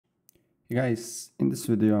Hey guys, in this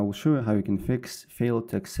video I will show you how you can fix fail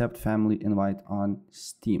to accept family invite on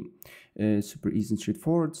Steam. Super easy and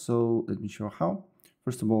straightforward, so let me show how.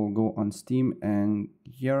 First of all, go on Steam and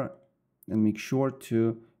here and make sure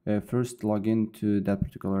to first log in to that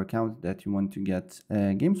particular account that you want to get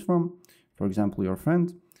games from, for example your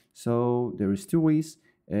friend. So there is two ways.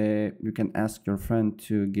 You can ask your friend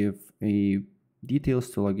to give a details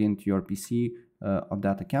to log into your PC of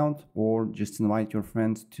that account, or just invite your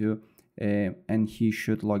friend to and he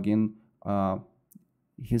should log in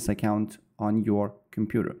his account on your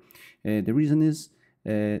computer. The reason is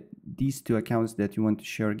these two accounts that you want to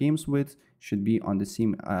share games with should be on the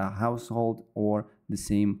same household or the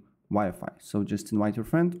same Wi-Fi. So just invite your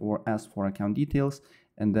friend or ask for account details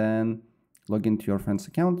and then log into your friend's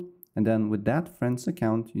account. And then with that friend's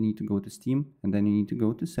account, you need to go to Steam and then you need to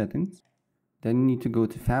go to settings. Then you need to go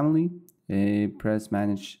to family, press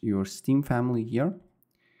manage your Steam family here.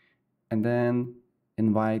 And then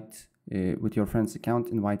invite with your friend's account,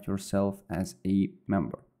 invite yourself as a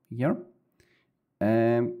member here.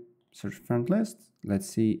 Search friend list. Let's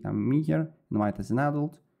see, I'm me here. Invite as an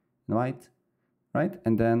adult. Invite, right?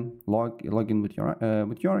 And then log in with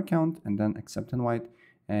your account, and then accept invite,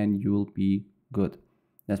 and you will be good.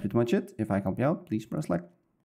 That's pretty much it. If I help you out, please press like.